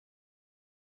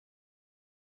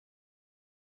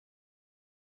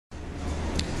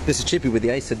This is Chippy with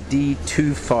the Acer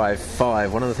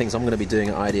D255. One of the things I'm going to be doing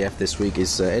at IDF this week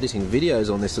is editing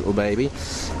videos on this little baby.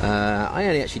 I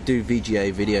only actually do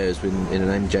VGA videos in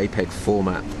an MJPEG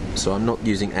format, so I'm not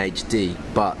using HD,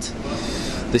 but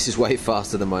this is way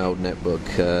faster than my old netbook,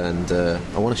 and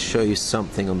I want to show you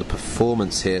something on the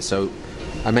performance here. So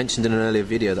I mentioned in an earlier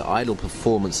video that idle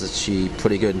performance is actually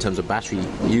pretty good in terms of battery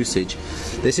usage.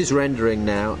 This is rendering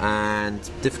now, and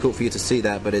difficult for you to see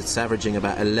that, but it's averaging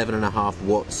about 11.5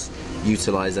 watts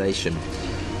utilization,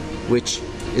 which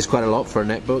is quite a lot for a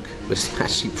netbook, but it's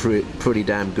actually pretty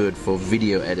damn good for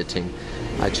video editing.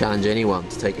 I challenge anyone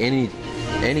to take any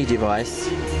device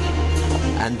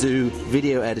and do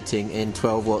video editing in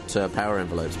 12-watt power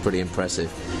envelopes. Pretty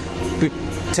impressive. We're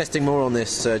testing more on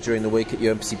this during the week at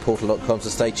umpcportal.com, so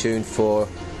stay tuned for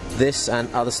this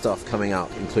and other stuff coming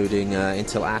up, including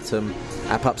Intel Atom,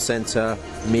 App Up Center,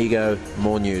 MeeGo,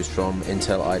 more news from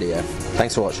Intel IDF.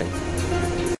 Thanks for watching.